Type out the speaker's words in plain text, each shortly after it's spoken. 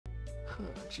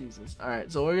Jesus.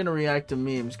 Alright, so we're gonna react to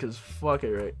memes, because fuck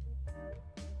it, right?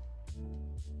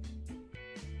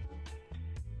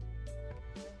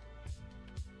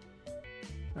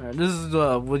 Alright, this is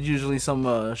what usually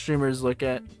some streamers look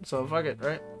at, so fuck it,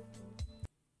 right?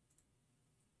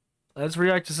 Let's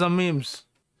react to some memes.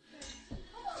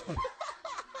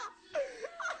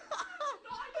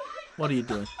 What are you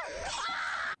doing?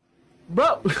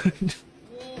 Bro!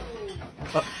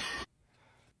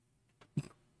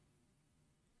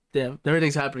 Damn,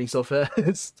 everything's happening so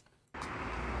fast.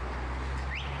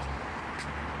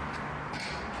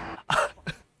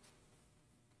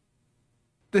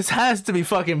 This has to be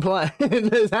fucking planned.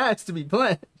 This has to be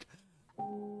planned.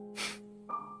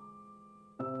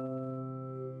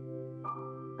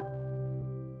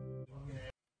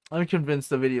 I'm convinced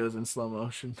the video is in slow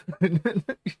motion.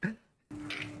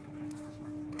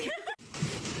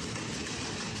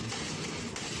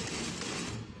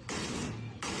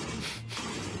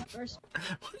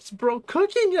 What is bro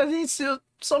cooking? I need so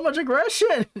much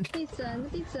aggression. Pizza,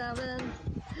 pizza oven.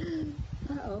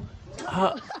 Uh-oh.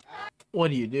 What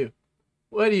do you do?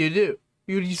 What do you do?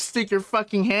 You stick your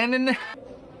fucking hand in there?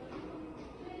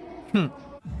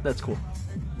 That's cool.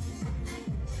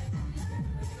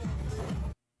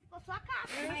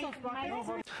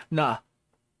 Nah.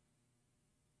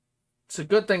 It's a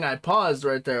good thing I paused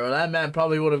right there, or that man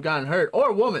probably would have gotten hurt.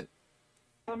 Or woman.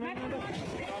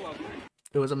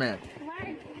 It was a man.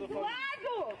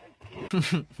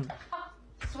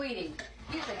 Sweetie,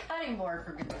 use a cutting board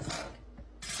for goodness sake.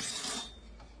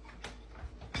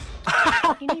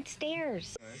 You need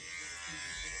stairs.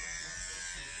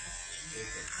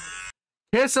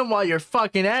 Kiss him while you're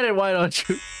fucking at it, why don't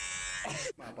you?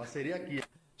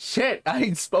 Shit,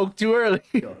 I spoke too early.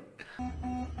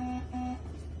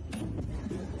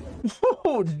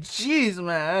 Oh, jeez,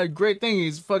 man. Great thing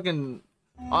he's fucking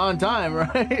on time,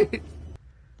 right?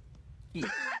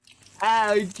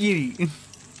 Ah, kitty.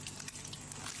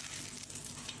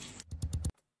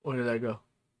 Where did that go?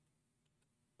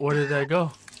 Where did that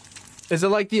go? Is it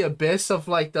like the abyss of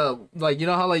like the you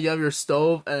know how like you have your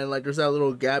stove and like there's that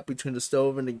little gap between the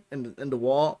stove and the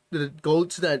wall? Did it go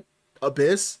to that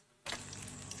abyss?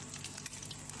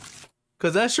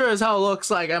 Cause that sure as hell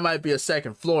looks like it might be a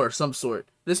second floor of some sort.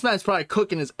 This man's probably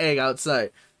cooking his egg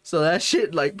outside, so that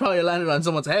shit like probably landed on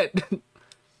someone's head.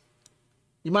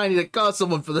 You might need to call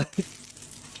someone for that.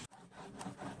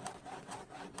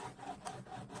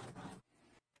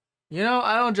 You know,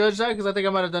 I don't judge that because I think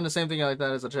I might have done the same thing like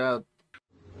that as a child.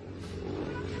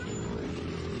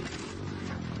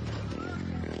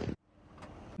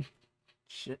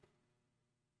 Shit.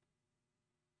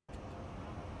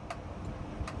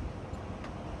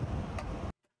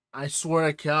 I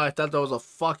swear to God, I thought that was a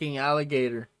fucking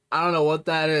alligator. I don't know what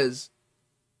that is.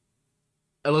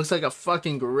 It looks like a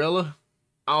fucking gorilla.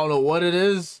 I don't know what it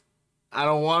is. I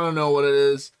don't want to know what it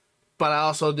is, but I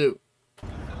also do.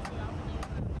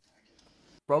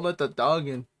 Bro, let the dog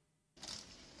in.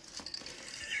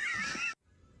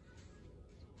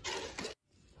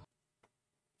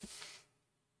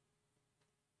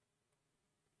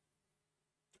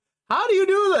 How do you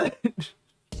do that?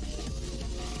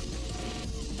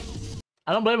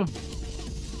 I don't blame him.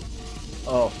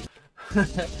 Oh.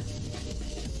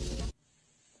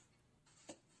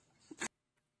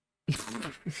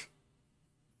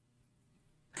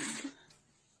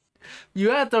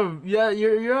 You have to, yeah,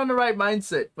 you're on the right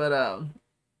mindset, but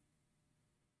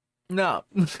no.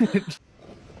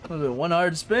 One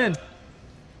hard spin.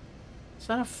 Is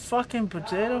that a fucking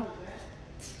potato?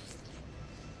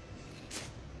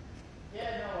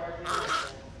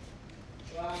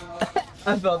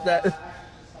 I felt that.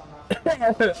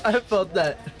 I felt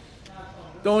that.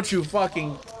 Don't you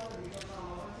fucking.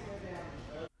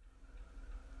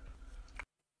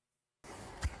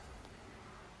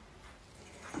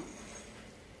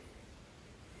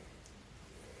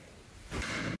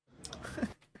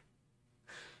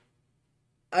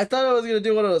 I thought I was gonna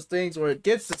do one of those things where it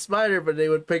gets the spider, but they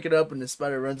would pick it up and the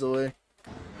spider runs away.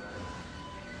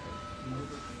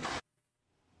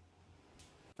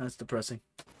 That's depressing.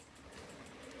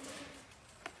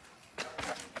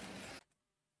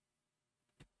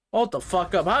 Hold the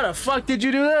fuck up. How the fuck did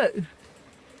you do that?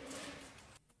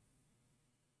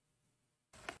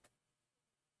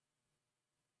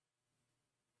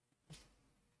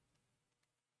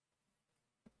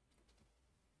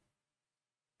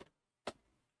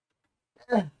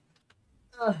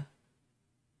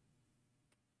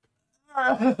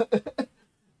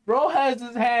 Bro has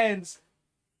his hands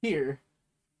here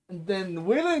and then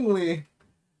willingly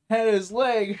had his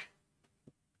leg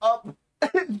up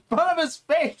in front of his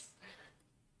face.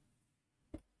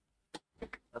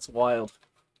 That's wild.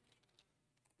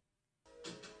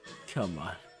 Come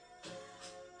on.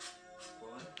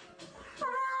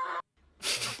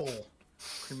 Bowl.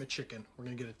 Cream of chicken. We're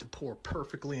gonna get it to pour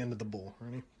perfectly into the bowl.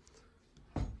 Ready?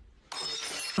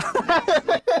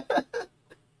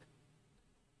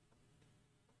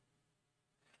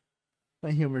 My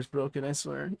humor's broken, I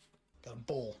swear. Got a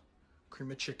bowl.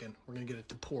 Cream of chicken. We're gonna get it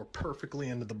to pour perfectly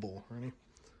into the bowl. Ready?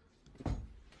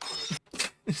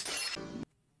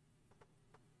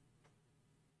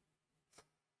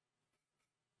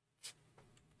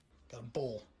 Got a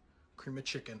bowl. Cream of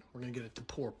chicken. We're gonna get it to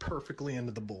pour perfectly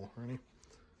into the bowl. Ready?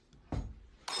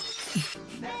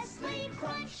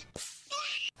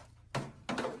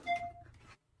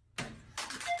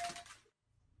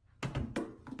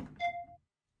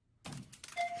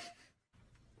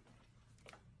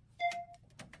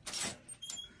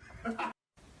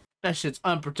 That shit's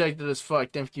unprotected as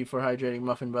fuck. Thank you for hydrating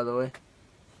muffin, by the way.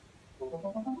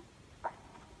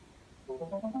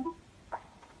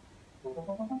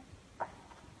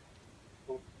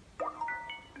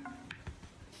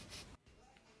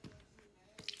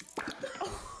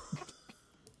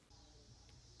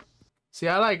 See,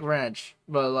 I like ranch,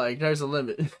 but like, there's a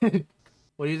limit.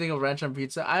 What do you think of ranch on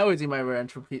pizza? I always eat my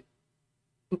ranch with pizza.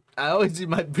 I always eat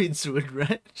my pizza with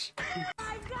ranch.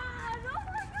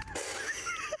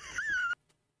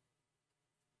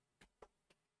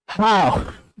 How? No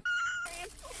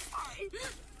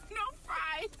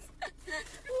fries.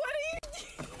 What are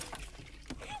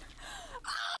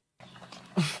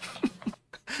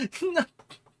you doing?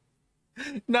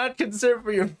 Not concerned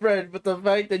for your friend, but the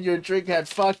fact that your drink had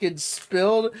fucking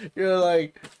spilled, you're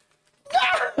like,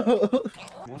 no!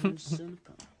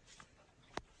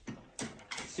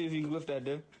 See if you can lift that,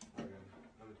 dude.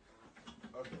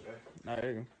 Okay. Nah,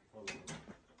 there you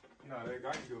No, I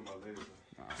can do it my legs.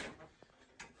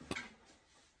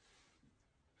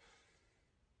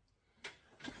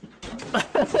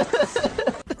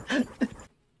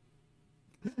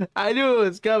 I knew it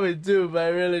was coming too, but I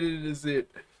really needed to see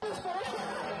it.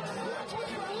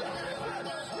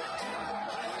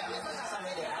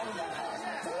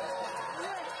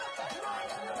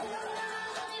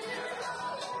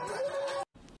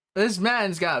 This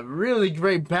man's got really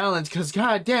great balance, because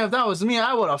goddamn, if that was me,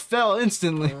 I would have fell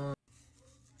instantly.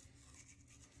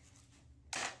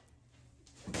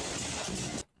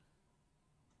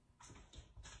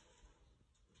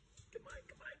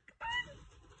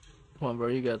 Come on, bro,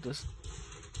 you got this.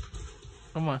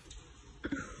 Come on.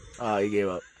 Oh, you gave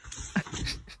up.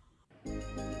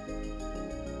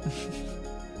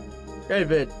 Great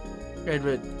vid. Great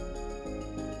vid.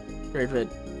 Great vid.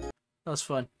 That was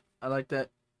fun. I like that.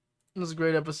 It was a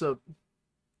great episode.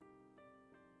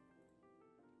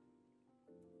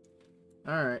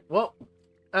 Alright, well,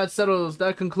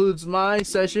 that concludes my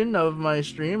session of my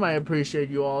stream. I appreciate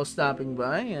you all stopping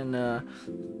by, and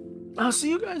I'll see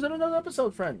you guys on another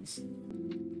episode, friends.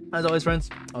 As always, friends,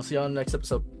 I'll see you on the next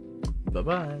episode.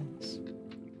 Bye-bye.